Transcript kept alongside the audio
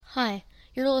Hi,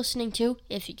 you're listening to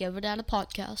If You Give a Dad a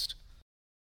Podcast.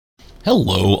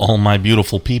 Hello, all my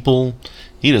beautiful people.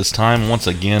 It is time once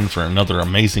again for another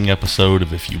amazing episode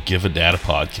of If You Give a Dad a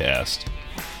Podcast.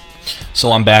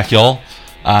 So I'm back, y'all.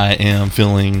 I am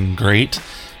feeling great.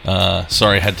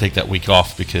 Sorry I had to take that week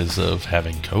off because of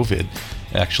having COVID.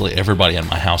 Actually, everybody in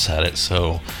my house had it,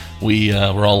 so we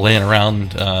were all laying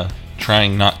around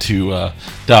trying not to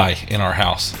die in our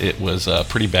house. It was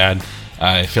pretty bad.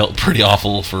 I felt pretty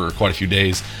awful for quite a few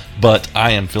days, but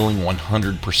I am feeling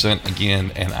 100%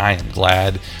 again, and I am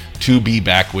glad to be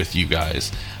back with you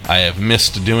guys. I have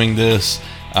missed doing this.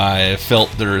 I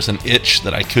felt there's an itch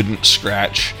that I couldn't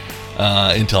scratch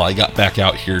until I got back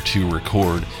out here to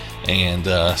record,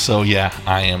 and so yeah,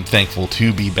 I am thankful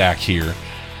to be back here.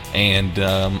 And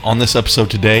on this episode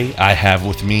today, I have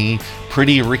with me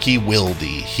Pretty Ricky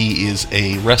Willdy. He is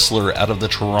a wrestler out of the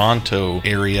Toronto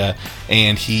area,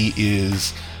 and he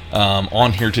is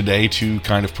on here today to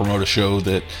kind of promote a show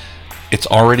that it's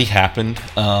already happened,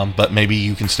 but maybe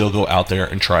you can still go out there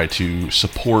and try to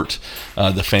support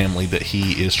the family that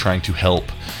he is trying to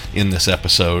help in this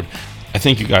episode. I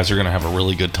think you guys are going to have a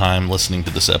really good time listening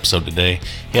to this episode today.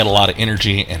 He had a lot of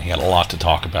energy, and he had a lot to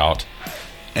talk about.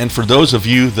 And for those of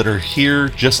you that are here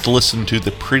just to listen to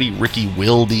the Pretty Ricky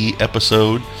Willdy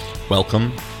episode,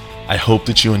 welcome. I hope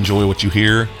that you enjoy what you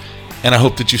hear, and I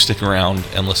hope that you stick around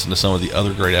and listen to some of the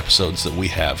other great episodes that we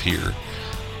have here.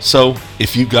 So,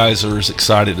 if you guys are as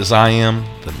excited as I am,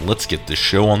 then let's get this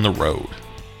show on the road.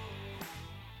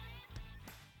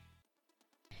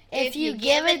 If You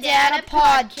Give a Dad a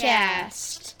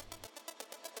Podcast.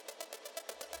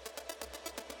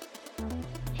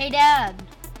 Hey, Dad.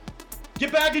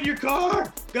 Get back in your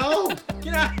car! Go!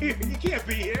 Get out of here! You can't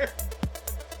be here!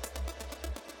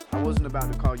 I wasn't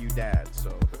about to call you dad,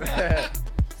 so.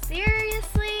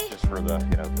 Seriously? Just for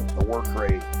the work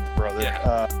rate, brother.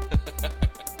 Yeah.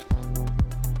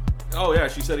 Oh yeah,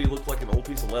 she said he looked like an old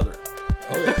piece of leather.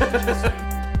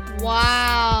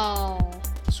 Wow.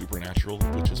 Supernatural,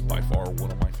 which is by far one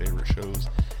of my favorite shows,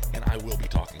 and I will be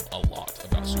talking a lot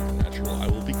about Supernatural. I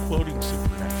will be quoting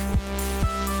Supernatural.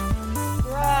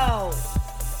 Bro.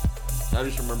 I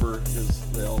just remember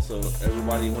because they also,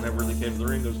 everybody, whenever they came to the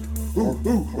ring, goes, ooh,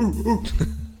 ooh, ooh, ooh.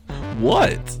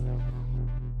 What?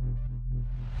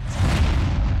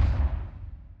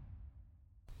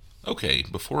 Okay,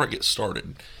 before I get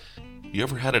started, you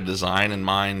ever had a design in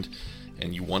mind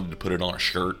and you wanted to put it on a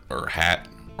shirt or a hat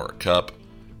or a cup,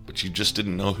 but you just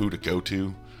didn't know who to go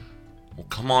to? Well,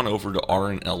 come on over to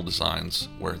R&L Designs,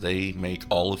 where they make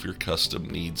all of your custom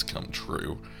needs come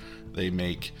true. They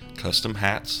make custom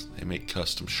hats, they make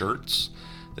custom shirts,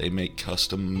 they make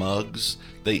custom mugs,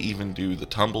 they even do the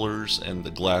tumblers and the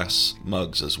glass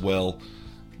mugs as well.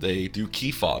 They do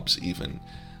key fobs even.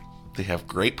 They have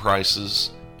great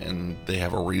prices and they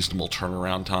have a reasonable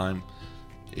turnaround time.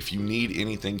 If you need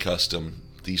anything custom,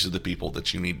 these are the people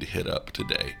that you need to hit up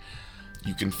today.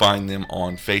 You can find them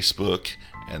on Facebook,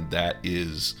 and that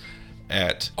is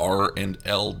at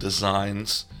R&L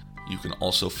Designs. You can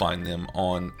also find them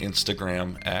on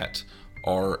Instagram at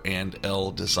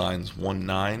R&L Designs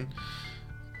 19.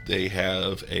 They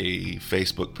have a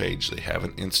Facebook page. They have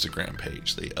an Instagram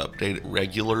page. They update it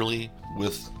regularly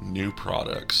with new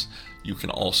products. You can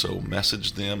also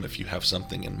message them if you have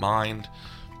something in mind.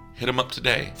 Hit them up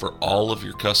today for all of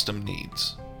your custom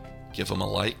needs. Give them a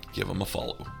like, give them a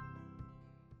follow.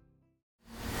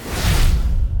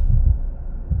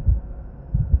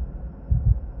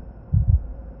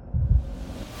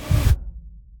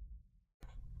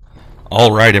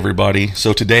 All right, everybody.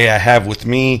 So today I have with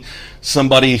me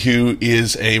somebody who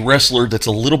is a wrestler that's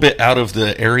a little bit out of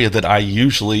the area that I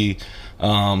usually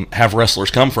have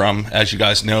wrestlers come from. As you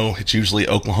guys know, it's usually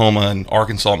Oklahoma and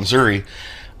Arkansas, Missouri.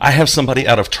 I have somebody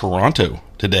out of Toronto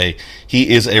today. He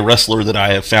is a wrestler that I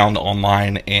have found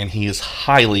online, and he is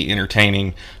highly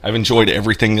entertaining. I've enjoyed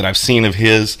everything that I've seen of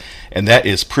his, and that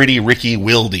is Pretty Ricky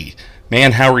Willdy.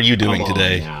 Man, how are you doing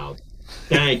today? Now.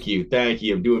 Thank you.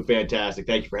 I'm doing fantastic.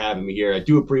 Thank you for having me here. I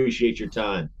do appreciate your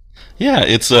time. Yeah,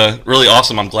 it's really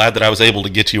awesome. I'm glad that I was able to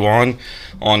get you on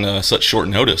such short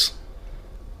notice.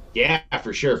 Yeah,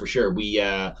 for sure.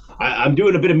 I'm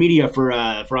doing a bit of media for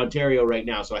Ontario right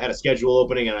now, so I had a schedule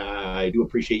opening, and I do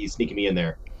appreciate you sneaking me in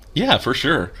there. Yeah, for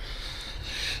sure.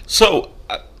 So,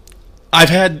 I've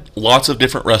had lots of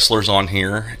different wrestlers on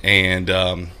here, and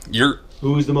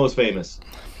Who's the most famous?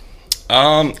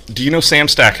 Do you know Sam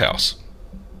Stackhouse?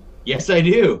 Yes, I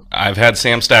do. I've had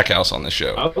Sam Stackhouse on the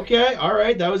show. Okay, all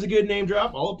right. That was a good name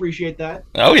drop. I'll appreciate that.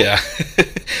 Oh yeah,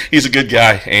 he's a good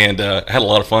guy, and had a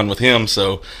lot of fun with him.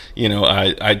 So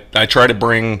I try to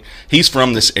bring. He's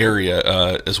from this area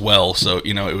as well, so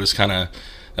it was kind of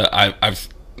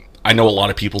I know a lot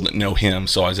of people that know him,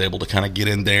 so I was able to kind of get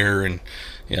in there and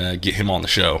get him on the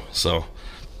show. So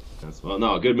Well,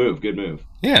 no, good move. Good move.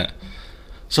 yeah.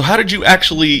 So how did you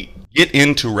actually get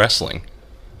into wrestling?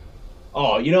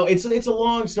 Oh, it's a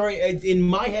long story. In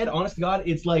my head, honest to God,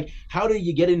 it's like, how do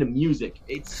you get into music?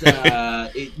 It's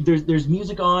there's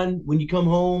music on when you come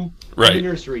home from Right. the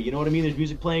nursery. You know what I mean? There's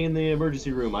music playing in the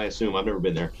emergency room. I assume I've never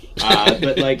been there,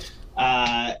 but like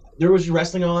there was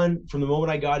wrestling on from the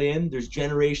moment I got in. There's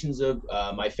generations of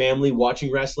my family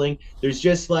watching wrestling. There's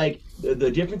just like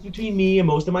the difference between me and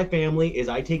most of my family is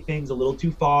I take things a little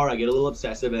too far. I get a little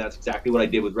obsessive, and that's exactly what I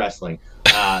did with wrestling.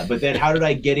 But then how did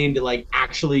I get into like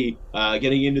actually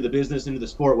getting into the business, into the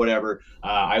sport, whatever?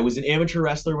 I was an amateur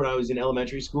wrestler when I was in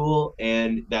elementary school,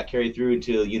 and that carried through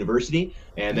into university.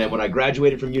 And then when I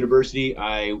graduated from university,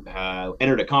 I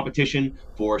entered a competition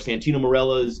for Santino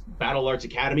Morella's Battle Arts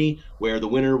Academy, where the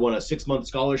winner won a 6-month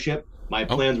scholarship. My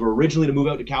plans were originally to move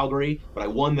out to Calgary, but I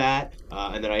won that,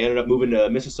 and then I ended up moving to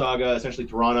Mississauga, essentially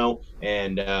Toronto,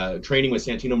 and training with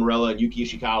Santino Morella and Yuki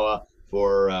Ishikawa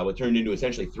for what turned into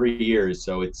essentially 3 years.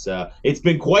 So it's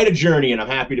been quite a journey, and I'm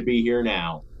happy to be here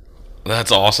now.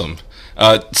 That's awesome.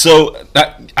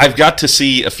 I've got to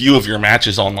see a few of your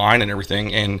matches online and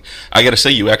everything, and I got to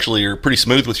say you actually are pretty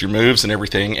smooth with your moves and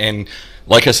everything, and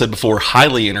like I said before,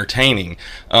 highly entertaining.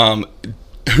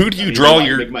 Who do you draw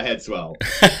your? Make my head swell.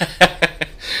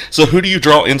 So who do you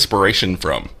draw inspiration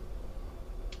from?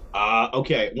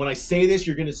 Okay, when I say this,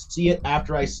 you're gonna see it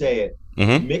after I say it.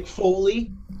 Mm-hmm. Mick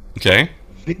Foley, Okay.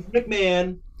 Vince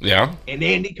McMahon, Yeah. and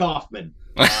Andy Kaufman.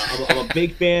 I'm a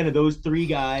big fan of those three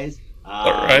guys.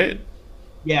 All right.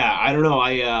 Yeah, I don't know.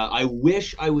 I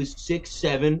wish I was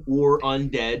 6'7" or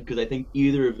undead, because I think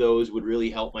either of those would really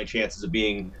help my chances of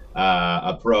being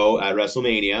a pro at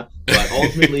WrestleMania. But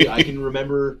ultimately, I can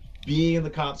remember being in the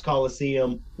Cops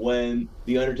Coliseum when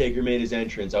The Undertaker made his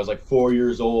entrance. I was like 4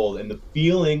 years old, and the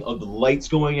feeling of the lights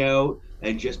going out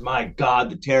and just, my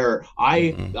God, the terror.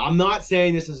 I'm not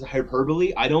saying this as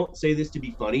hyperbole. I don't say this to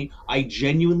be funny. I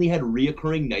genuinely had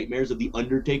reoccurring nightmares of The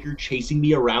Undertaker chasing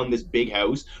me around this big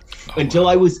house until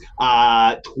I was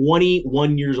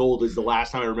 21 years old is the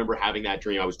last time I remember having that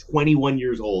dream. I was 21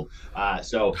 years old.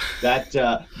 So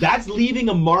that's leaving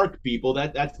a mark, people.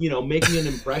 That's making an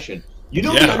impression. The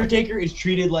Undertaker is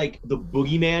treated like the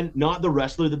boogeyman, not the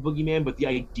wrestler, the boogeyman, but the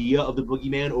idea of the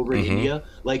boogeyman over in India.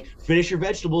 Like, finish your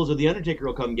vegetables or the Undertaker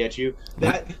will come get you.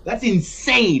 That's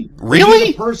insane. Really?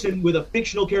 He's a person with a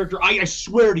fictional character. I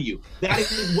swear to you, that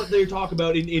is what they talk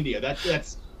about in India.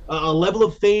 That's a level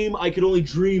of fame I could only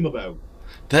dream about.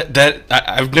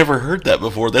 I've never heard that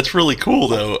before. That's really cool,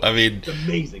 though. I mean, it's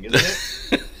amazing, isn't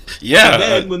it? Yeah. And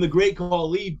then when the Great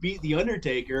Khali beat the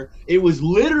Undertaker, it was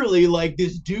literally like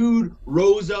this dude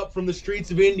rose up from the streets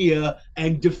of India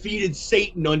and defeated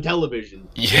Satan on television.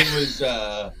 Yeah. It was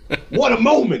what a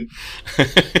moment.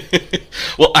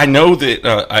 Well, I know that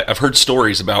I've heard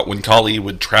stories about when Khali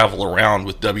would travel around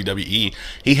with WWE.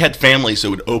 He had families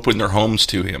that would open their homes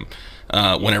to him.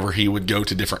 Whenever he would go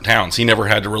to different towns, he never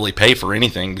had to really pay for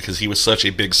anything because he was such a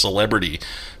big celebrity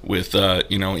with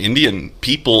Indian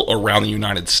people around the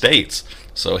United States.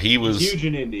 So he was huge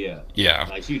in India.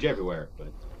 Yeah, he's huge everywhere. But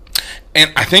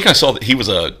and I think I saw that he was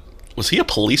he a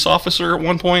police officer at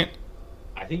one point?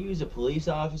 I think he was a police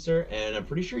officer, and I'm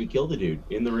pretty sure he killed a dude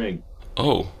in the ring.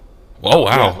 Oh wow!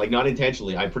 Yeah, like not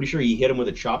intentionally. I'm pretty sure he hit him with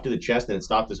a chop to the chest, and it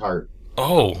stopped his heart.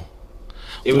 Oh.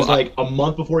 It was like a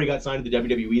month before he got signed to the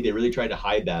WWE. They really tried to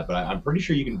hide that, but I'm pretty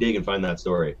sure you can dig and find that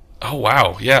story. Oh,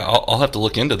 wow. Yeah, I'll have to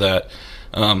look into that.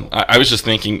 I was just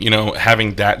thinking,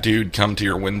 having that dude come to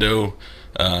your window,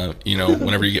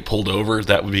 whenever you get pulled over,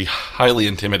 that would be highly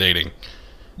intimidating.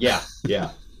 Yeah.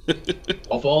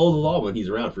 I'll follow the law when he's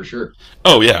around, for sure.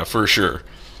 Oh, yeah, for sure.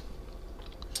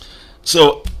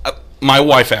 So, my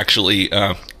wife actually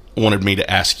wanted me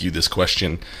to ask you this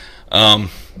question.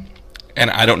 And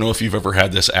I don't know if you've ever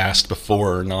had this asked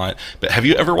before or not, but have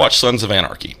you ever watched Sons of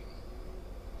Anarchy?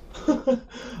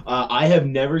 I have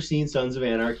never seen Sons of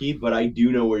Anarchy, but I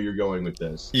do know where you're going with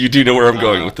this. You do know where I'm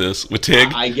going with this? With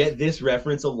Tig? I get this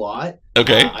reference a lot.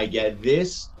 Okay. I get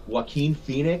this, Joaquin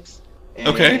Phoenix. And,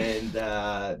 okay.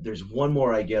 And there's one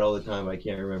more I get all the time. I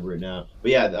can't remember it now.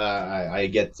 But yeah, I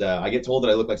get told that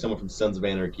I look like someone from Sons of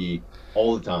Anarchy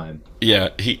all the time.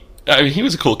 Yeah, he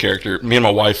was a cool character. Me and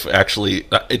my wife actually,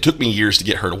 it took me years to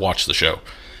get her to watch the show.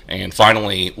 And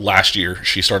finally, last year,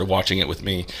 she started watching it with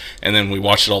me, and then we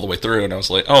watched it all the way through. And I was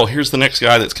like, "Oh, here's the next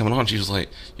guy that's coming on." She was like,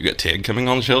 "You got Tig coming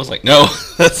on the show?" I was like, "No,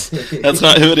 that's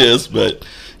not who it is." But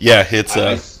yeah, it's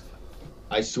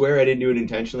I swear I didn't do it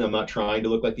intentionally. I'm not trying to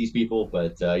look like these people,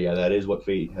 but yeah, that is what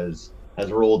fate has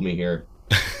rolled me here.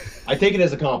 I take it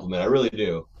as a compliment. I really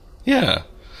do. yeah.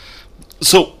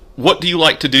 So, what do you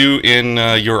like to do in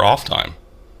your off time?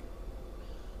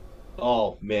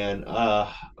 Oh man,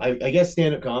 I guess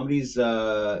stand-up comedy's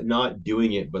not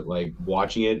doing it, but like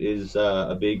watching it is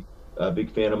a big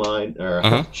fan of mine. Or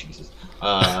Uh-huh. Jesus,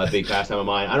 a big pastime of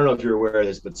mine. I don't know if you're aware of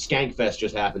this, but Skankfest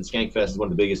just happened. Skankfest is one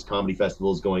of the biggest comedy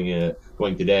festivals going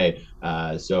today.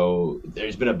 So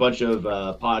there's been a bunch of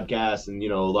podcasts and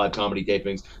live comedy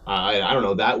tapings. I don't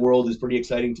know. That world is pretty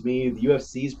exciting to me. The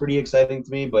UFC is pretty exciting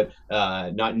to me, but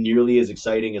not nearly as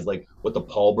exciting as like what the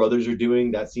Paul brothers are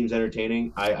doing. That seems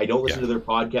entertaining. I don't listen to their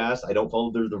podcast. I don't follow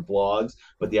their vlogs,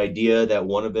 but the idea that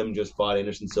one of them just fought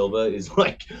Anderson Silva is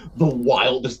like the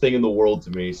wildest thing in the world to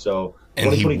me. So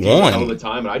And he 2022 is a hell of won. a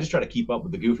time, and I just try to keep up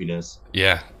with the goofiness.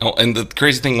 Yeah. Oh, and the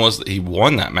crazy thing was that he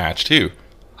won that match too.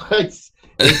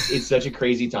 It's such a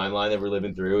crazy timeline that we're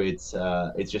living through. It's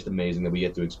just amazing that we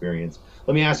get to experience.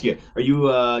 Let me ask you: Are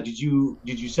you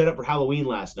did you set up for Halloween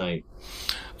last night?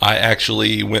 I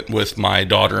actually went with my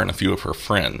daughter and a few of her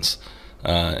friends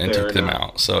and Fair took them enough.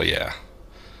 out. So yeah.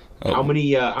 Oh, How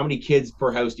many kids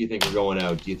per house do you think are going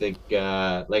out? Do you think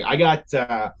like I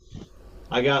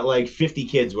got like 50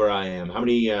 kids where I am. How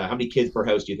many kids per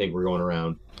house do you think we're going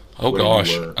around oh where you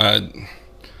gosh. were?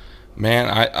 Man,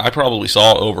 I probably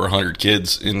saw over 100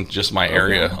 kids in just my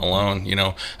area Okay. alone.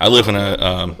 I live in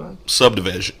a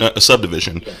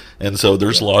subdivision, Yeah. and so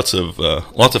there's Yeah. lots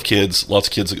of kids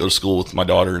that go to school with my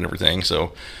daughter and everything.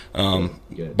 So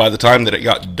Good. by the time that it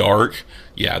got dark,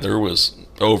 yeah, there was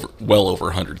well over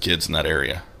 100 kids in that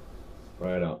area.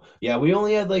 Right on. Yeah, we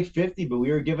only had like 50, but we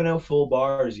were giving out full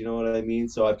bars. You know what I mean?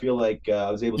 So I feel like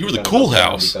I was able You to were the kind of cool double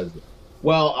down house. because,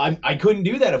 well, I couldn't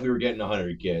do that if we were getting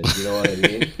 100 kids. You know what I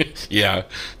mean? Yeah,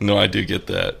 no, I do get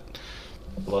that.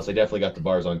 Plus, I definitely got the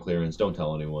bars on clearance. Don't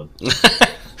tell anyone.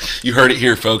 You heard it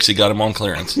here, folks. He got them on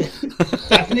clearance.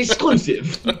 That's an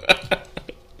exclusive.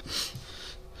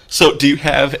 So, do you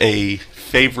have a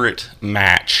favorite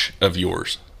match of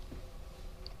yours?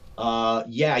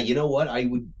 Yeah, you know what? I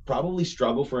would probably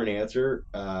struggle for an answer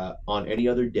on any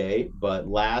other day, but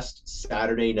last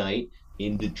Saturday night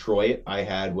in Detroit, I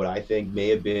had what I think may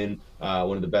have been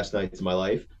one of the best nights of my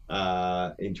life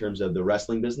in terms of the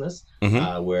wrestling business,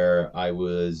 Hmm. where I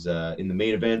was in the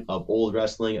main event of Old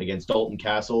Wrestling against Dalton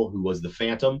Castle, who was the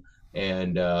Phantom.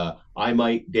 And I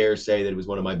might dare say that it was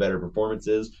one of my better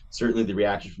performances. Certainly, the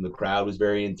reaction from the crowd was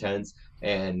very intense,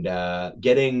 and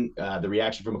getting the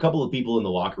reaction from a couple of people in the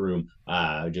locker room,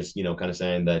 just kind of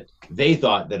saying that they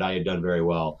thought that I had done very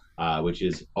well, which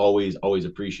is always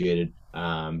appreciated.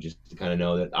 Just to kind of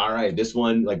know that, all right, this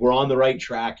one, like, we're on the right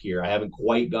track here. I haven't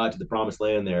quite got to the promised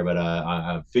land there, but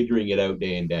I'm figuring it out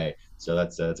day and day. So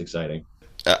that's exciting.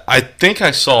 I think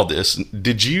I saw this.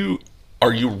 Did you?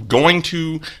 Are you going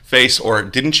to face, or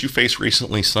didn't you face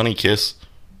recently, Sunny Kiss?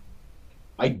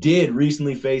 I did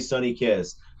recently face Sunny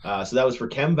Kiss. So that was for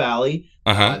Chem Valley.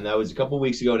 Uh huh. And that was a couple of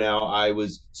weeks ago now. I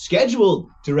was scheduled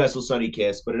to wrestle Sunny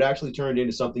Kiss, but it actually turned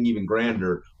into something even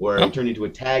grander, where Oh, it turned into a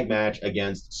tag match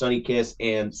against Sunny Kiss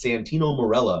and Santino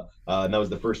Morella. And that was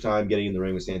the first time getting in the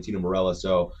ring with Santino Morella.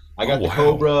 So I oh got the wow.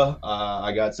 Cobra.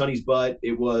 I got Sunny's butt.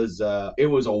 It was a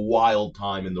wild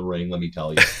time in the ring, let me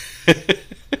tell you.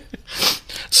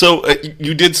 So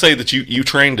you did say that you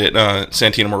trained at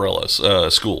Santino Morella's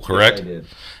school, correct? Yes, I did.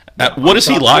 Yeah, What I'm is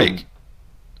he top like? student.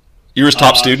 You're his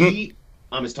top student?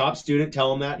 I'm his top student.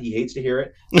 Tell him that. He hates to hear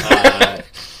it.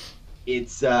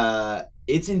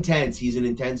 It's intense. He's an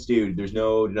intense dude. There's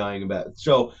no denying about it.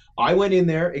 So I went in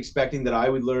there expecting that I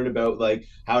would learn about like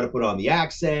how to put on the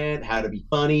accent, how to be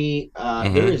funny. There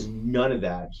Hmm. is none of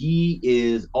that. He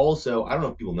is also, I don't know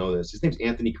if people know this. His name's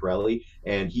Anthony Corelli,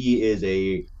 and he is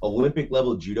a Olympic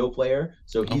level judo player.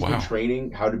 So Oh he's been wow.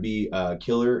 training how to be a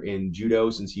killer in judo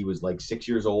since he was like 6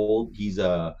 years old. He's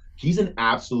an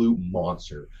absolute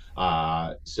monster.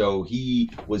 So he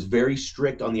was very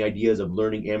strict on the ideas of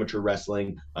learning amateur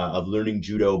wrestling, of learning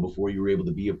judo before you were able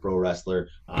to be a pro wrestler,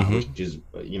 Hmm. which is,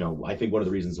 I think one of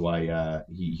the reasons why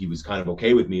he was kind of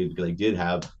okay with me, because I did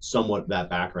have somewhat that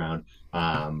background.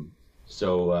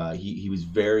 So he was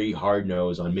very hard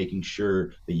nosed on making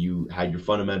sure that you had your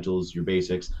fundamentals, your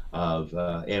basics of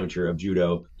amateur of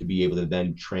judo to be able to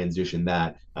then transition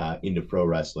that into pro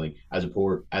wrestling, as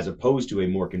opposed to a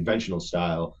more conventional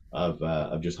style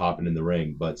of just hopping in the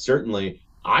ring. But certainly,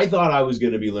 I thought I was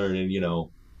going to be learning,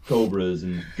 cobras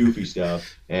and goofy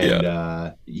stuff, and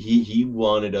Yeah. he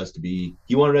wanted us to be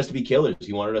killers.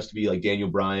 He wanted us to be like Daniel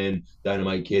Bryan,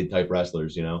 Dynamite Kid type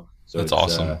wrestlers, you know. So That's it's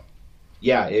awesome.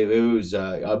 yeah, it was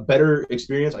a better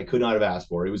experience I could not have asked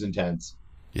for. It was intense.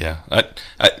 Yeah,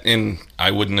 and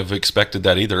I wouldn't have expected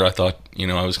that either. I thought,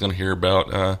 I was going to hear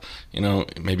about,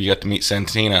 maybe you got to meet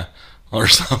Santina or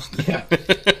something. Yeah.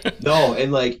 No,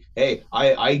 and like, hey,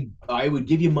 I would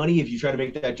give you money if you try to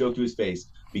make that joke to his face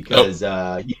Oh, because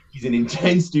he's an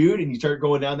intense dude, and you start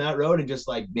going down that road, and just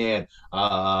like, man,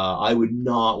 I would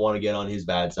not want to get on his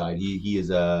bad side. He's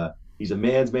a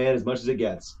man's man as much as it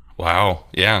gets. wow.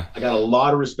 Yeah, I got a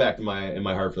lot of respect in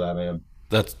my heart for that man.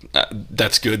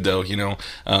 that's good though.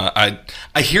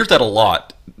 I hear that a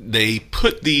lot. They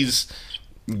put these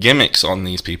gimmicks on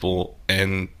these people,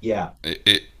 and Yeah,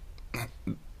 it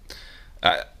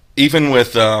even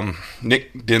with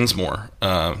Nick Dinsmore,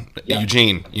 yeah,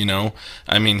 Eugene,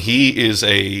 I mean, he is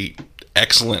a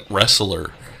excellent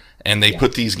wrestler, and they yeah.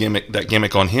 put that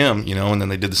gimmick on him, and then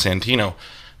they did the Santino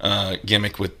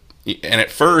gimmick with, and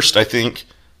at first, I think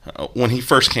when he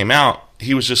first came out,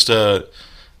 he was just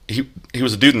he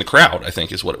was a dude in the crowd, I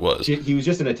think is what it was. He was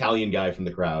just an Italian guy from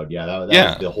the crowd. Yeah, that was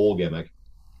Yeah, the whole gimmick.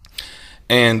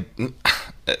 and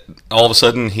all of a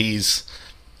sudden he's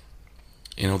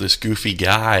this goofy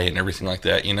guy and everything like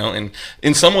that, and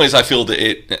in some ways I feel that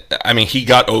he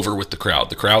got over with the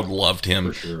crowd loved For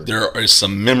him. sure. There are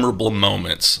some memorable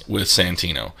moments with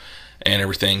Santino and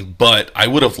everything, but I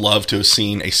would have loved to have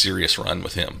seen a serious run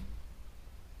with him.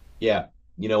 Yeah,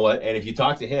 you know what? And if you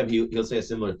talk to him, he'll say a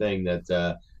similar thing that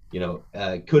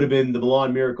could have been the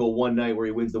Milan Miracle one night where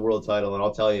he wins the world title. And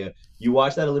I'll tell you, you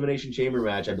watch that Elimination Chamber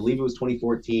match. I believe it was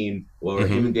 2014, where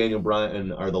him Hmm. and Daniel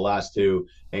Bryan are the last two.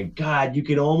 And God, you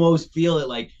can almost feel it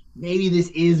like maybe this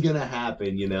is gonna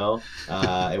happen.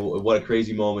 What a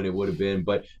crazy moment it would have been.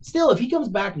 But still, if he comes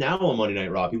back now on Monday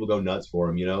Night Raw, people go nuts for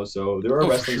him. So there are Oh,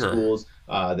 for wrestling sure. schools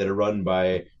that are run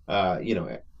by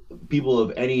people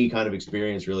of any kind of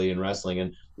experience really in wrestling,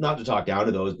 and not to talk down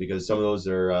to those because some of those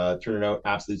are turning out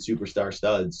absolute superstar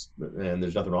studs, and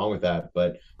there's nothing wrong with that.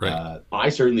 But Right. I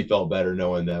certainly felt better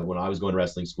knowing that when I was going to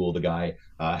wrestling school, the guy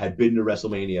had been to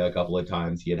WrestleMania a couple of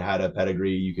times. He had a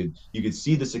pedigree. You could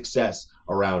see the success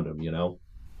around him.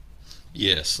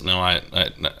 Yes. No,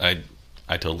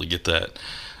 I totally get that.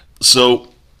 So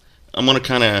I'm going to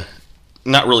kind of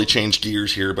not really change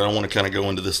gears here, but I want to kind of go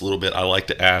into this a little bit. I like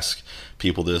to ask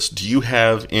people this: do you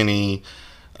have any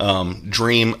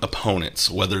dream opponents,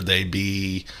 whether they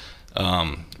be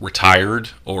retired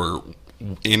or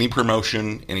any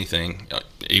promotion, anything?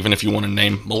 Even if you want to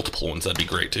name multiple ones, that'd be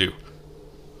great too.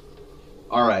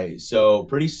 All right, so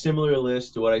pretty similar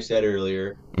list to what I said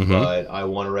earlier, Mm-hmm. but I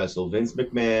want to wrestle Vince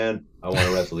McMahon, I want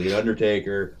to wrestle The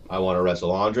Undertaker, I want to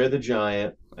wrestle Andre the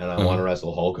Giant, and I want Uh-huh. to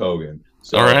wrestle Hulk Hogan.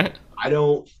 All So right. I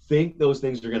don't think those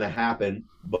things are going to happen,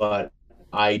 but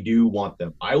I do want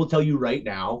them. I will tell you right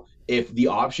now, if the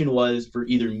option was for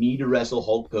either me to wrestle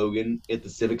Hulk Hogan at the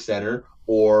Civic Center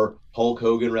or Hulk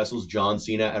Hogan wrestles John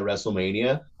Cena at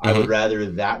WrestleMania, I would Mm-hmm.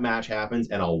 rather that match happens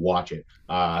and I'll watch it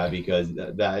because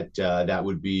that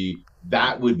would be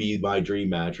my dream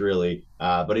match, really.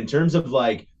 But in terms of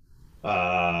like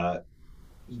uh,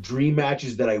 dream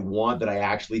matches that I want that I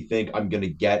actually think I'm gonna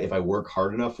get if I work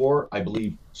hard enough for, I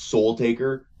believe Soul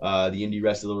Taker, the indie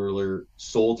wrestler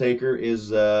Soul Taker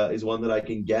is one that I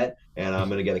can get, and I'm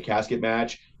gonna get a casket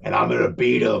match, and I'm gonna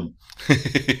beat him.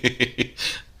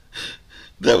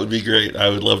 That would be great. I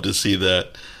would love to see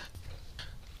that.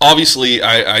 Obviously,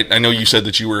 I know you said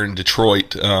that you were in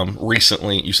Detroit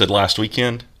recently. You said last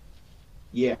weekend.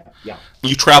 Yeah, yeah.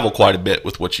 You travel quite a bit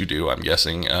with what you do. I'm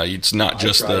guessing it's not I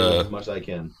just try to as the much as I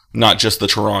can. not just the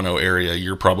Toronto area.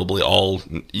 You're probably all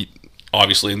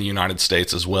obviously in the United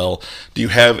States as well. Do you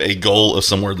have a goal of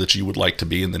somewhere that you would like to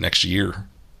be in the next year?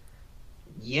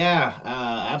 Yeah,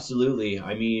 absolutely.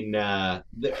 I mean,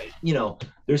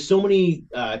 there's so many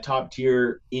top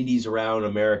tier indies around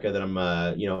America that I'm,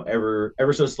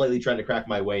 ever so slightly trying to crack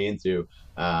my way into.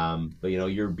 But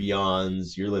your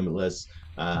Beyonds, your Limitless,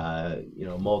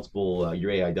 multiple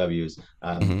your AIWs,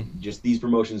 Hmm. just these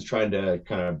promotions trying to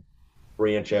kind of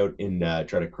branch out and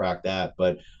try to crack that.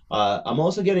 But I'm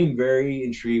also getting very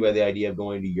intrigued by the idea of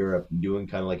going to Europe and doing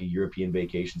kind of like a European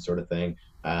vacation sort of thing,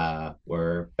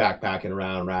 where backpacking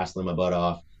around, wrestling my butt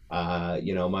off.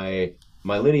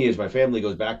 My lineage, my family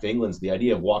goes back to England. So the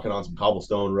idea of walking on some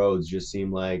cobblestone roads just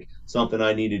seemed like something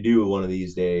I need to do one of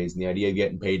these days. And the idea of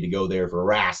getting paid to go there for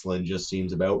wrestling just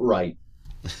seems about right.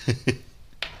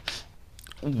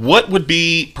 What would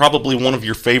be probably one of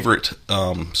your favorite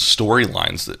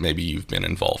storylines that maybe you've been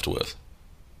involved with?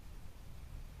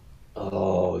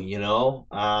 Oh,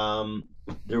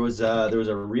 there was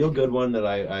a real good one that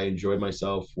I enjoyed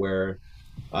myself where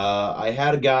I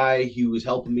had a guy who was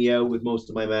helping me out with most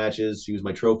of my matches. He was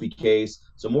my trophy case.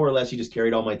 So more or less, he just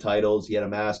carried all my titles. He had a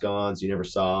mask on, so you never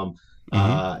saw him.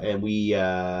 And me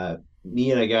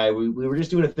and a guy, we were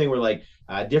just doing a thing where like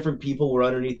different people were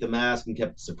underneath the mask and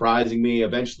kept surprising me.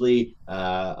 Eventually,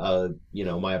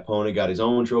 my opponent got his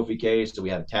own trophy case, so we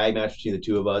had a tag match between the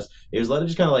two of us. It was a lot of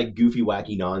just kind of like goofy,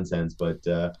 wacky nonsense, but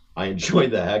I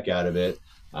enjoyed the heck out of it.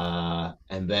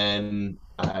 And then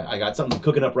I got something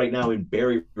cooking up right now in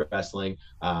Barrie Wrestling,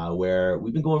 where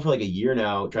we've been going for like a year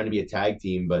now, trying to be a tag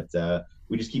team, but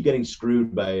we just keep getting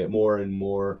screwed by more and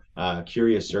more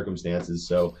curious circumstances.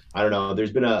 So I don't know.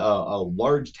 There's been a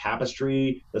large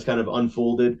tapestry that's kind of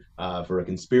unfolded for a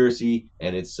conspiracy,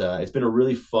 and it's been a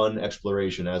really fun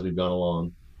exploration as we've gone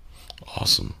along.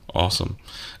 Awesome.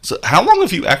 So, how long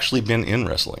have you actually been in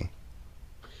wrestling?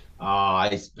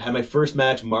 I had my first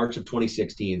match March of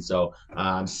 2016, so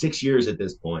I'm 6 years at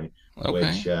this point,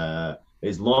 which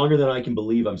is longer than I can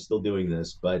believe I'm still doing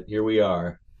this, but here we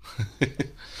are.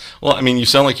 Well, I mean, you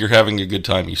sound like you're having a good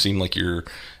time. You seem like you're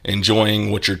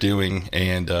enjoying what you're doing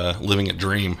and living a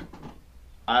dream.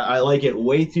 I like it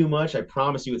way too much. I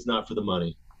promise you it's not for the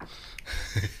money.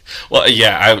 Well,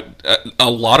 yeah,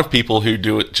 a lot of people who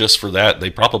do it just for that,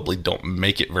 they probably don't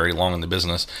make it very long in the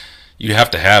business. You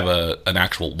have to have an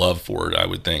actual love for it, I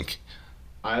would think.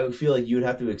 I would feel like you would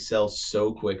have to excel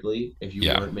so quickly if you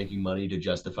weren't making money to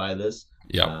justify this.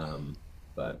 Yeah.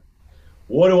 But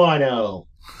what do I know?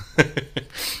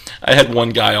 I had one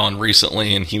guy on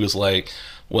recently, and he was like,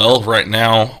 well, right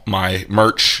now, my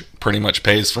merch pretty much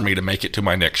pays for me to make it to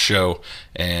my next show,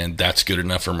 and that's good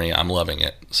enough for me. I'm loving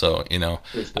it. So,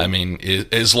 I mean,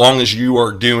 as long as you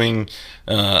are doing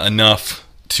enough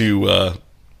to...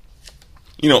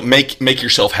 make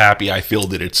yourself happy. I feel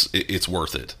that it's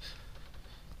worth it.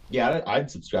 Yeah, I'd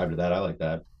subscribe to that. I like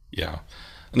that. Yeah.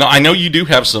 Now I know you do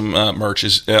have some merch.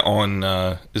 Is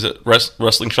it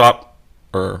Wrestling Shop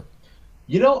or?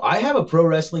 I have a pro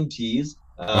wrestling tees,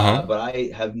 but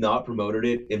I have not promoted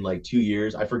it in like 2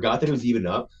 years. I forgot that it was even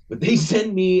up, but they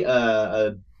sent me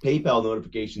a PayPal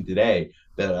notification today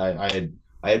that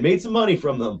I had made some money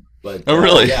from them. But oh,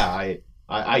 really? Yeah,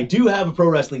 I do have a pro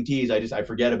wrestling tees. I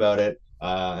forget about it.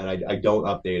 And I don't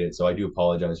update it, so I do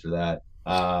apologize for that.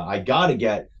 I gotta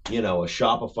get a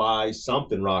Shopify,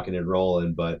 something rocking and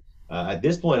rolling, but at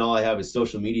this point, all I have is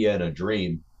social media and a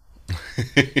dream.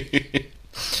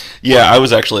 Yeah, I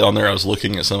was actually on there. I was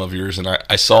looking at some of yours, and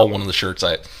I saw one of the shirts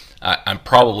I'm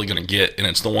probably gonna get, and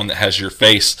it's the one that has your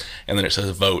face, and then it says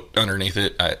 "vote" underneath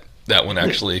it. That one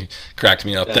actually cracked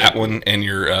me up. That one and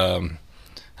your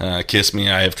 "Kiss Me,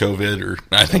 I Have COVID," or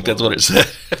I think that's what it said.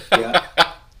 Yeah.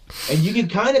 And you can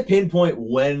kind of pinpoint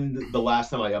when the last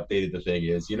time I updated the thing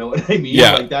is. You know what I mean?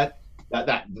 Yeah. Like that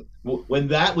when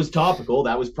that was topical,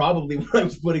 that was probably when I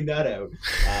was putting that out.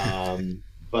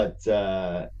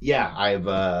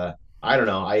 I don't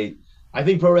know. I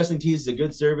think Pro Wrestling Tees is a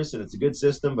good service and it's a good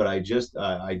system, but I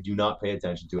do not pay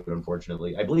attention to it,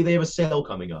 unfortunately. I believe they have a sale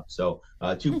coming up, so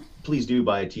please do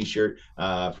buy a T-shirt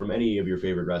from any of your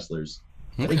favorite wrestlers.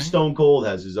 Okay. I think Stone Cold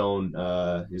has his own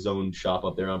shop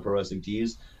up there on Pro Wrestling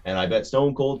Tees, and I bet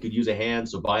Stone Cold could use a hand,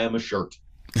 so buy him a shirt.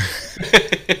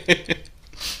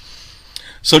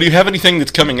 So do you have anything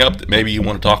that's coming up that maybe you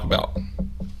want to talk about?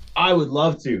 I would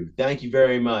love to. Thank you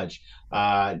very much.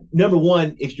 Number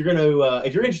one, if you're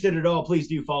interested at all, please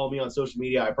do follow me on social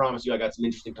media. I promise you I got some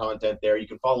interesting content there. You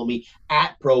can follow me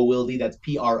at ProWilldy. That's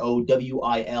PROWILLDY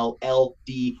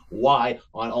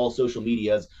on all social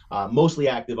medias. Mostly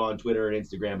active on Twitter and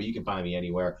Instagram, but you can find me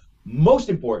anywhere. Most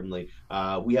importantly,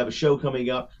 we have a show coming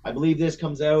up. I believe this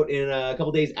comes out in a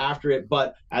couple days after it,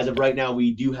 but as of right now,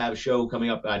 we do have a show coming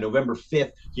up November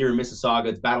 5th here in Mississauga.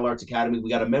 It's Battle Arts Academy. We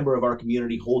got a member of our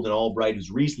community, Holden Albright, who's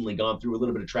recently gone through a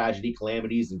little bit of tragedy,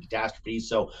 calamities, and catastrophes.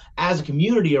 So as a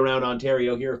community around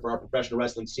Ontario here for our professional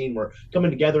wrestling scene, we're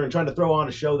coming together and trying to throw on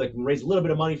a show that can raise a little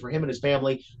bit of money for him and his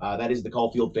family. That is the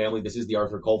Caulfield family. This is the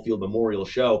Arthur Caulfield Memorial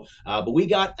Show. But we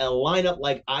got a lineup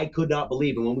like I could not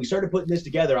believe. And when we started putting this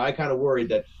together, I kind of worried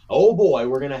that, oh boy,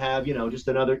 we're going to have, just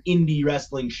another indie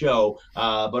wrestling show.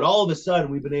 But all of a sudden,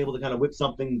 we've been able to kind of whip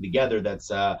something together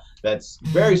that's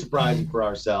very surprising for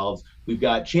ourselves. We've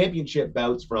got championship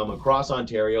bouts from across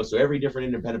Ontario, so every different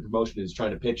independent promotion promotion is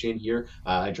trying to pitch in here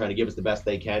and trying to give us the best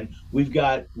they can. We've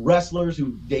got wrestlers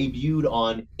who debuted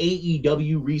on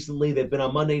AEW recently. They've been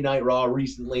on Monday Night Raw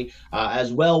recently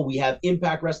as well. We have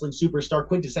Impact Wrestling superstar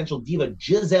quintessential diva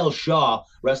Giselle Shaw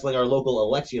wrestling our local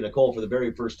Alexia Nicole for the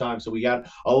very first time. So we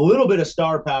got a little bit of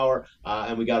star power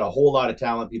and we got a whole lot of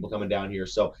talent people coming down here.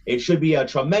 So it should be a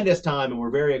tremendous time, and we're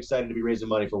very excited to be raising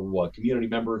money for a community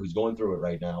member who's going through it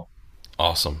right now.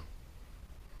 Awesome.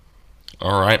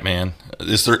 All right, man.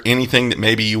 Is there anything that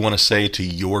maybe you want to say to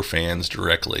your fans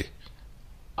directly?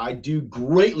 I do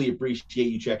greatly appreciate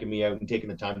you checking me out and taking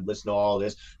the time to listen to all of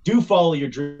this. Do follow your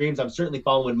dreams. I'm certainly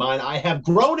following mine. I have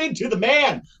grown into the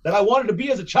man that I wanted to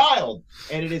be as a child,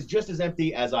 and it is just as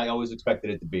empty as I always expected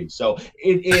it to be. So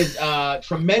it is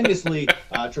tremendously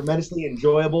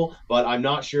enjoyable, but I'm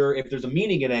not sure if there's a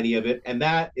meaning in any of it, and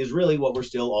that is really what we're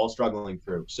still all struggling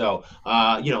through. So,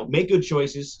 make good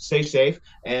choices, stay safe,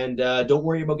 and don't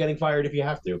worry about getting fired if you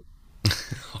have to.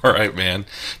 All right, man.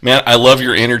 Man, I love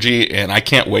your energy, and I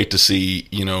can't wait to see,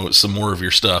 some more of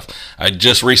your stuff. I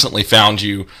just recently found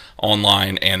you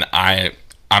online, and I'm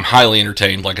highly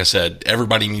entertained. Like I said,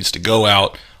 everybody needs to go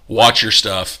out, watch your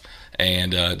stuff,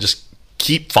 and just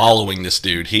keep following this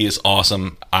dude. He is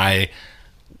awesome. I'm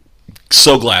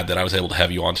so glad that I was able to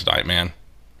have you on tonight, man.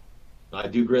 I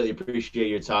do greatly appreciate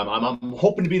your time. I'm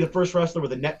hoping to be the first wrestler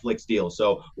with a Netflix deal,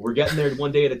 so we're getting there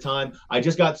one day at a time. I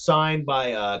just got signed by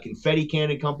a confetti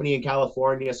cannon company in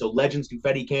California, so Legends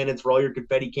Confetti Cannons for all your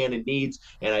confetti cannon needs,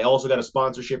 and I also got a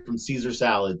sponsorship from Caesar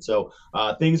Salad. So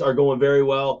things are going very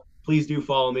well. Please do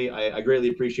follow me. I greatly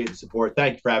appreciate the support.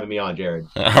 Thank you for having me on, Jared.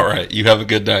 All right. You have a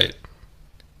good night.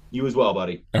 You as well,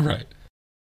 buddy. All right.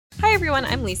 Hi everyone,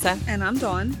 I'm Lisa. And I'm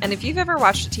Dawn. And if you've ever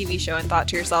watched a TV show and thought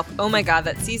to yourself, oh my god,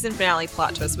 that season finale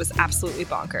plot twist was absolutely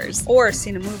bonkers. Or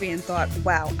seen a movie and thought,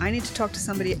 wow, I need to talk to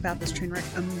somebody about this train wreck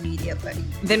immediately.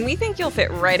 Then we think you'll fit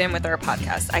right in with our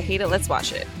podcast, I Hate It, Let's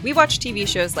Watch It. We watch TV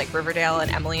shows like Riverdale and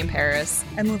Emily in Paris.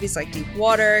 And movies like Deep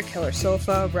Water, Killer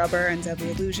Sofa, Rubber, and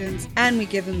Deadly Illusions. And we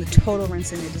give them the total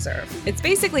rinsing they deserve. It's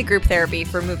basically group therapy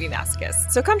for movie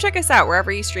masochists. So come check us out wherever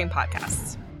you stream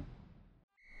podcasts.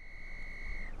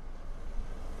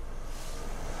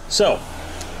 So,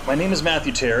 my name is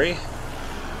Matthew Terry.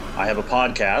 I have a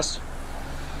podcast.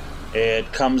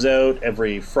 It comes out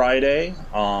every Friday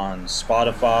on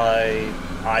Spotify,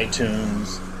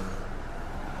 iTunes,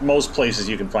 most places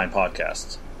you can find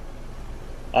podcasts.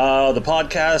 The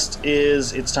podcast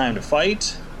is It's Time to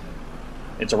Fight.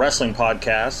 It's a wrestling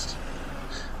podcast.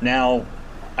 Now,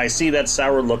 I see that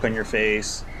sour look on your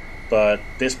face, but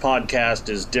this podcast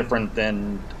is different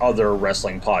than other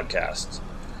wrestling podcasts.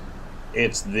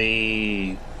 It's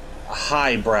the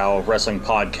highbrow of wrestling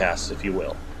podcasts, if you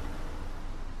will.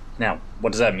 Now,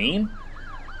 what does that mean?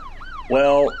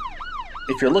 Well,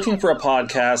 if you're looking for a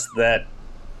podcast that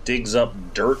digs up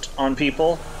dirt on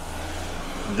people,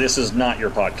 this is not your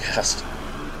podcast.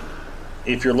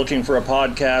 If you're looking for a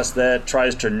podcast that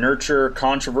tries to nurture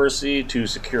controversy to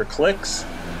secure clicks,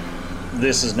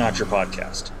 this is not your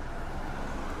podcast.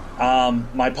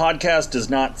 My podcast does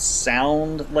not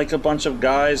sound like a bunch of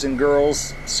guys and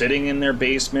girls sitting in their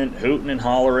basement, hooting and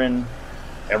hollering,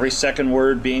 every second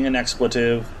word being an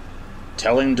expletive,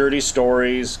 telling dirty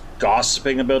stories,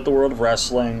 gossiping about the world of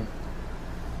wrestling,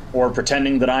 or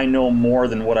pretending that I know more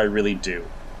than what I really do.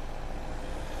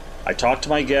 I talk to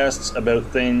my guests about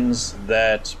things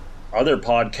that other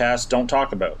podcasts don't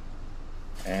talk about,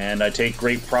 and I take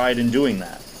great pride in doing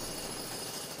that.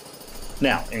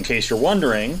 Now, in case you're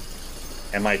wondering,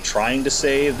 am I trying to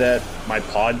say that my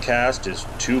podcast is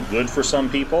too good for some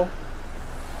people?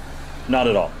 Not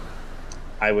at all.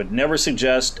 I would never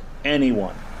suggest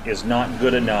anyone is not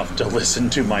good enough to listen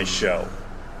to my show.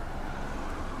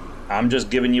 I'm just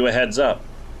giving you a heads up.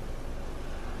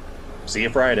 See you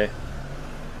Friday.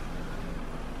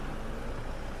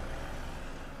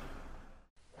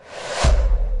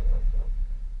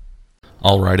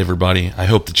 All right, everybody. I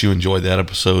hope that you enjoyed that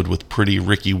episode with Pretty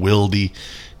Ricky Willdy.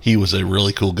 He was a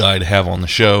really cool guy to have on the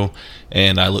show,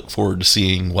 and I look forward to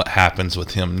seeing what happens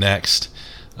with him next.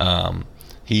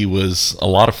 He was a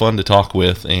lot of fun to talk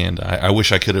with, and I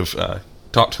wish I could have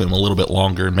talked to him a little bit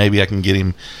longer. Maybe I can get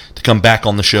him to come back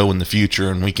on the show in the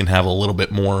future, and we can have a little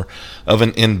bit more of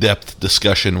an in-depth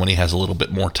discussion when he has a little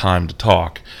bit more time to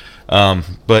talk.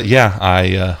 But yeah,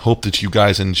 I hope that you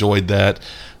guys enjoyed that.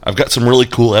 I've got some really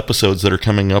cool episodes that are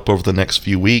coming up over the next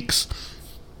few weeks.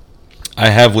 I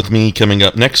have with me coming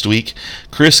up next week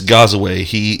Chris Gazaway.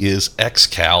 He is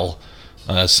ex-Cal.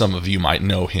 Some of you might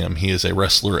know him. He is a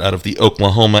wrestler out of the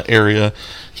Oklahoma area.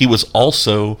 He was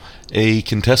also a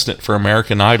contestant for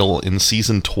American Idol in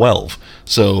season 12.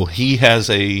 So he has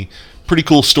a pretty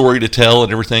cool story to tell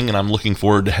and everything, and I'm looking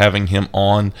forward to having him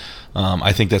on.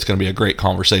 I think that's going to be a great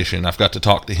conversation. I've got to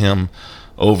talk to him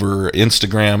over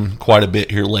Instagram quite a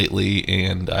bit here lately,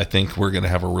 and I think we're going to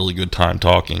have a really good time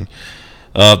talking.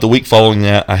 The week following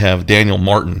that, I have Daniel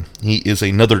Martin. He is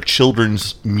another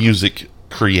children's music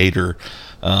creator.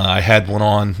 I had one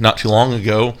on not too long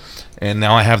ago, and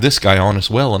now I have this guy on as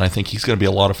well, and I think he's going to be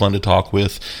a lot of fun to talk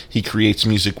with. He creates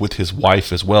music with his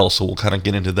wife as well, so we'll kind of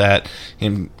get into that,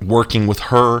 him working with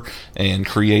her and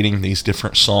creating these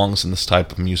different songs and this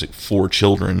type of music for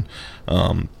children.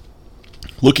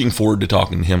 Looking forward to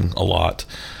talking to him a lot.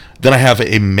 Then I have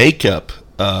a makeup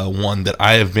one that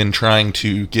I have been trying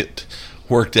to get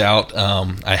worked out.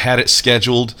 I had it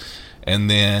scheduled,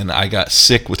 and then I got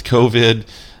sick with COVID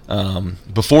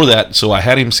before that, so I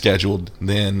had him scheduled.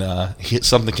 Then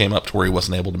something came up to where he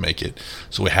wasn't able to make it,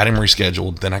 so we had him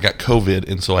rescheduled. Then I got COVID,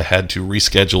 and so I had to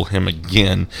reschedule him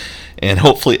again, and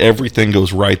hopefully everything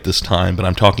goes right this time. But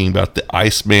I'm talking about the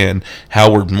Iceman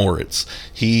Howard Moritz.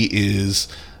 He is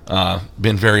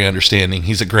been very understanding.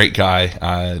 He's a great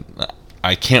guy.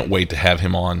 I can't wait to have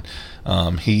him on.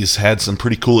 He's had some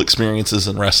pretty cool experiences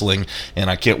in wrestling, and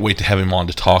I can't wait to have him on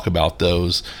to talk about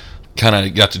those. Kind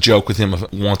of got to joke with him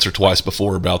once or twice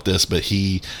before about this, but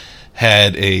he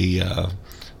had a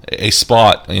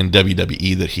spot in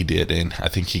WWE that he did, and I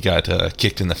think he got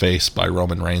kicked in the face by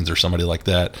Roman Reigns or somebody like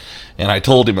that. And I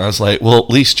told him, I was like, well, at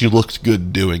least you looked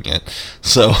good doing it.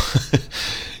 So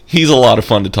he's a lot of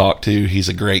fun to talk to. He's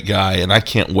a great guy, and I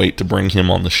can't wait to bring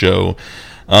him on the show.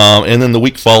 And then the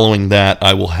week following that,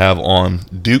 I will have on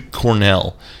Duke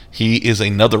Cornell. He is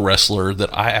another wrestler that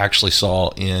I actually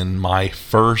saw in my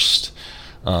first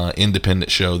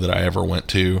independent show that I ever went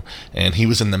to, and he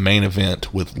was in the main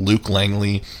event with Luke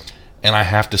Langley. And I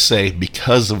have to say,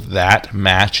 because of that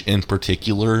match in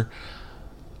particular,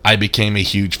 I became a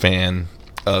huge fan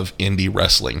of indie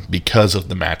wrestling because of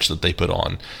the match that they put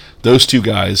on. Those two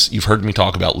guys, you've heard me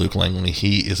talk about Luke Langley.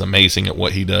 He is amazing at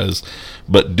what he does.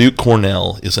 But Duke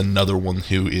Cornell is another one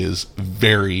who is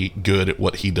very good at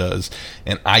what he does.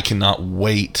 And I cannot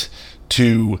wait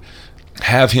to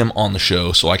have him on the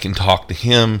show so I can talk to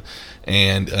him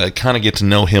and kind of get to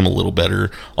know him a little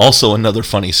better. Also, another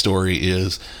funny story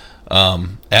is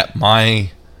at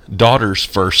my daughter's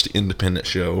first independent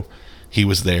show, he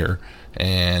was there.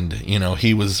 And,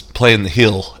 he was playing the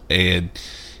heel, and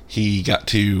he got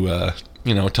to,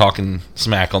 talking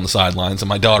smack on the sidelines, and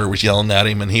my daughter was yelling at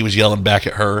him, and he was yelling back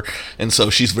at her, and so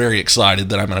she's very excited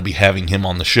that I'm going to be having him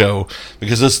on the show,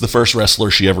 because this is the first wrestler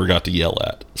she ever got to yell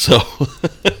at. So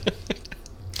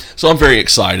I'm very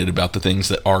excited about the things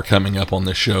that are coming up on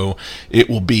this show. It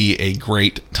will be a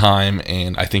great time,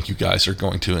 and I think you guys are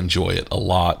going to enjoy it a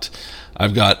lot.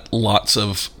 I've got lots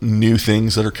of new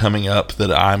things that are coming up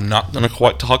that I'm not going to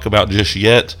quite talk about just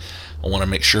yet. I want to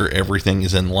make sure everything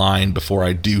is in line before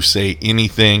I do say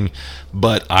anything,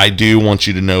 but I do want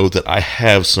you to know that I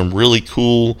have some really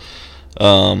cool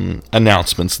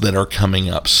announcements that are coming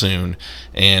up soon,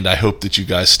 and I hope that you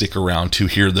guys stick around to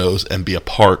hear those and be a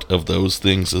part of those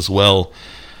things as well.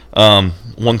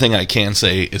 One thing I can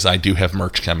say is I do have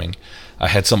merch coming. I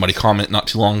had somebody comment not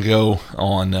too long ago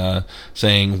on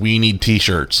saying we need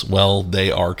t-shirts. Well,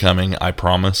 they are coming, I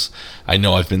promise. I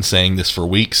know I've been saying this for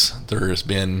weeks. There has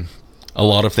been a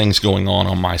lot of things going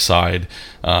on my side,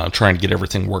 trying to get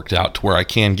everything worked out to where I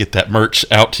can get that merch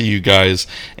out to you guys,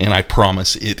 and I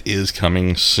promise it is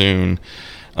coming soon.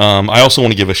 I also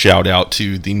want to give a shout out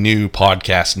to the new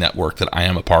podcast network that I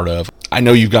am a part of. I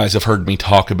know you guys have heard me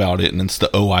talk about it, and it's the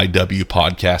OIW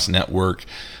Podcast Network.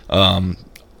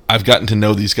 I've gotten to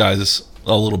know these guys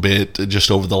a little bit just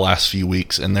over the last few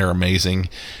weeks, and they're amazing.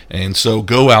 And so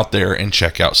go out there and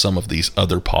check out some of these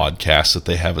other podcasts that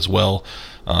they have as well.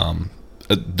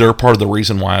 They're part of the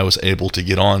reason why I was able to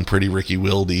get on Pretty Ricky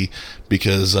Willdy,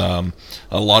 because a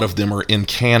lot of them are in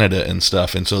Canada and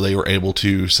stuff, and so they were able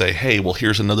to say, hey, well,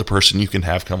 here's another person you can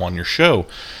have come on your show.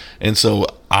 And so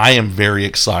I am very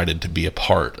excited to be a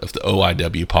part of the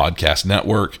OIW Podcast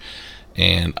Network,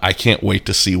 and I can't wait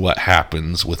to see what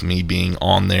happens with me being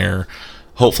on there.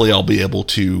 Hopefully I'll be able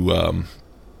to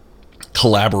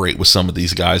collaborate with some of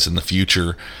these guys in the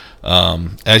future.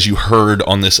 As you heard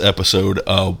on this episode,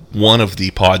 one of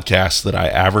the podcasts that I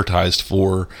advertised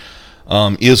for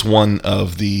is one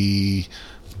of the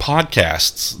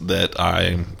podcasts that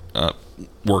I'm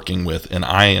working with, and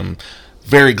I am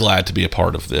very glad to be a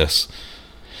part of this.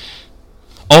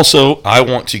 Also, I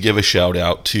want to give a shout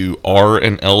out to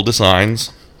R&L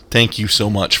Designs. Thank you so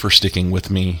much for sticking with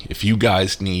me. If you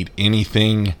guys need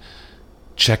anything,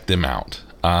 check them out.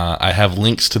 I have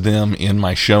links to them in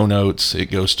my show notes. It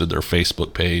goes to their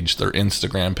Facebook page, their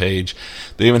Instagram page.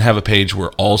 They even have a page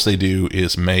where all they do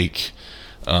is make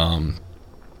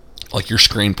like your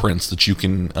screen prints that you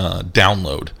can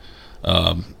download.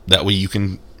 That way you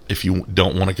can, if you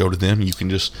don't want to go to them, you can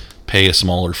just pay a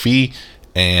smaller fee,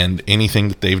 and anything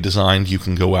that they've designed you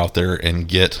can go out there and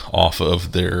get off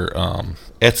of their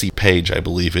Etsy page, I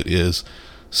believe it is.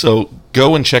 So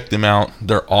go and check them out.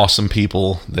 They're awesome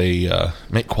people. They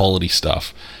make quality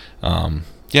stuff.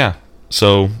 Yeah,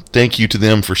 so thank you to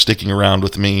them for sticking around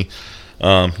with me.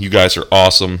 You guys are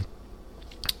awesome.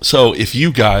 So if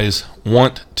you guys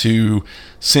want to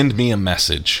send me a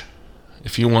message,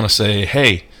 if you want to say,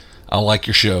 hey, I like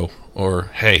your show, or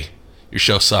hey, your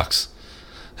show sucks,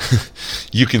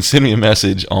 you can send me a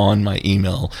message on my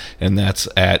email, and that's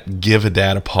at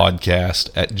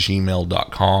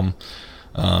giveadatapodcast@gmail.com.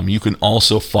 You can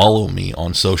also follow me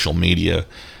on social media.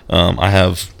 I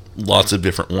have lots of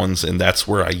different ones, and that's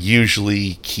where I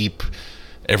usually keep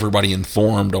everybody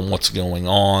informed on what's going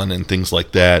on and things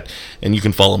like that. And you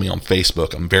can follow me on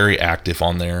Facebook. I'm very active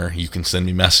on there. You can send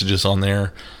me messages on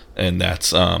there, and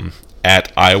that's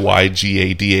at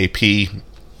IYGADAP.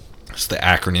 It's the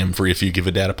acronym for If You Give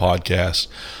a Data Podcast.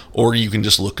 Or you can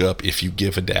just look up If You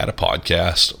Give a Data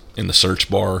Podcast in the search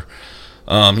bar.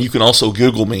 You can also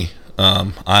Google me.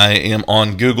 I am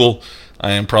on Google.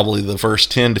 I am probably the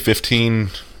first 10 to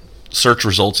 15 search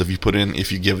results if you put in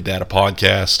If You Give a Data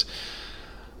Podcast.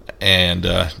 And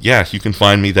yeah, you can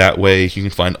find me that way. You can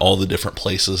find all the different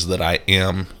places that I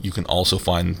am. You can also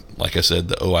find, like I said,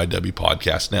 the OIW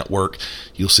Podcast Network.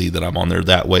 You'll see that I'm on there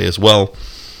that way as well.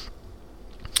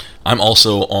 I'm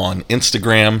also on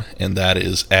Instagram, and that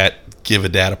is at Give a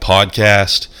Data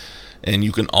Podcast. And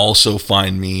you can also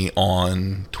find me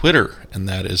on Twitter, and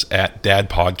that is at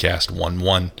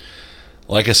DadPodcast11.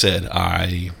 Like I said,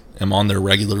 I am on there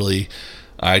regularly.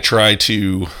 I try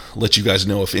to let you guys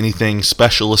know if anything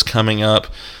special is coming up.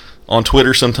 On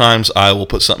Twitter, sometimes I will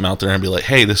put something out there and be like,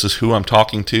 hey, this is who I'm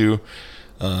talking to.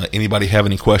 Anybody have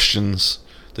any questions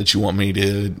that you want me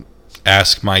to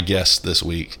ask my guests this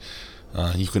week?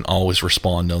 You can always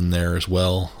respond on there as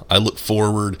well. I look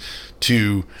forward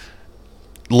to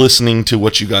listening to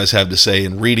what you guys have to say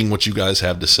and reading what you guys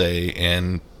have to say,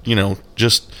 and, you know,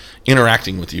 just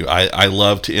interacting with you. I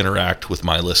love to interact with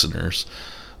my listeners.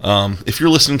 If you're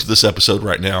listening to this episode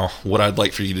right now, what I'd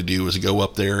like for you to do is go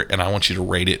up there, and I want you to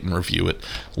rate it and review it.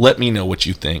 Let me know what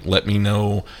you think. Let me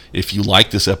know if you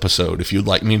like this episode, if you'd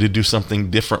like me to do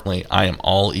something differently. I am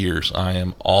all ears. I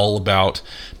am all about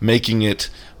making it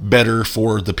better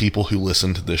for the people who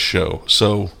listen to this show.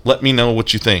 So let me know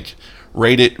what you think.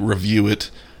 Rate it, review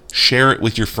it, share it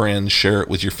with your friends, share it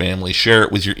with your family, share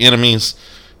it with your enemies,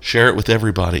 share it with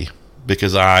everybody.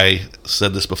 Because I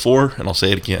said this before, and I'll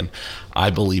say it again, I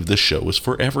believe this show is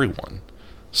for everyone.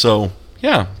 So,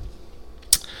 yeah.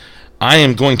 I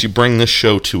am going to bring this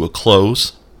show to a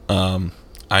close. I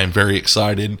am very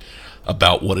excited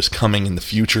about what is coming in the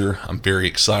future. I'm very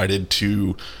excited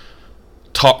to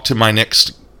talk to my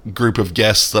next group of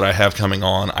guests that I have coming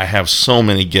on. I have so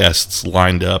many guests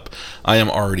lined up. I am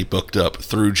already booked up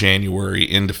through January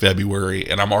into February,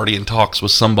 and I'm already in talks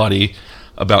with somebody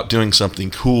about doing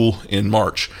something cool in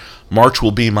March. March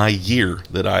will be my year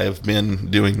that I have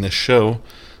been doing this show,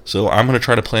 so I'm going to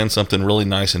try to plan something really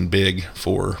nice and big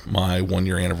for my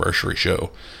 1-year anniversary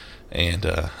show, and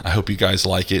I hope you guys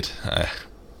like it.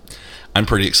 I'm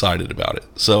pretty excited about it.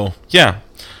 So, yeah,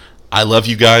 I love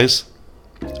you guys.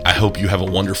 I hope you have a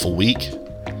wonderful week,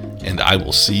 and I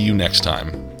will see you next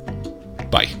time.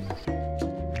 Bye.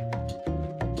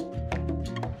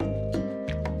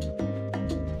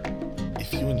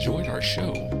 If you enjoyed our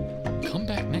show, come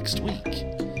back next week.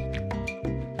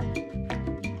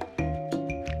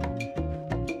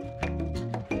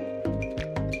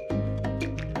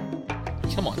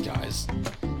 Come on, guys.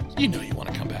 You know you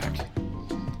want to come back.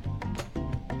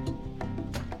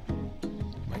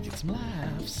 Might get some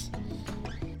laughs.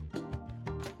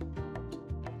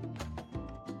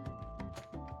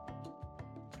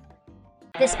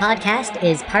 This podcast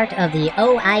is part of the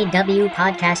OIW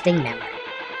Podcasting Network.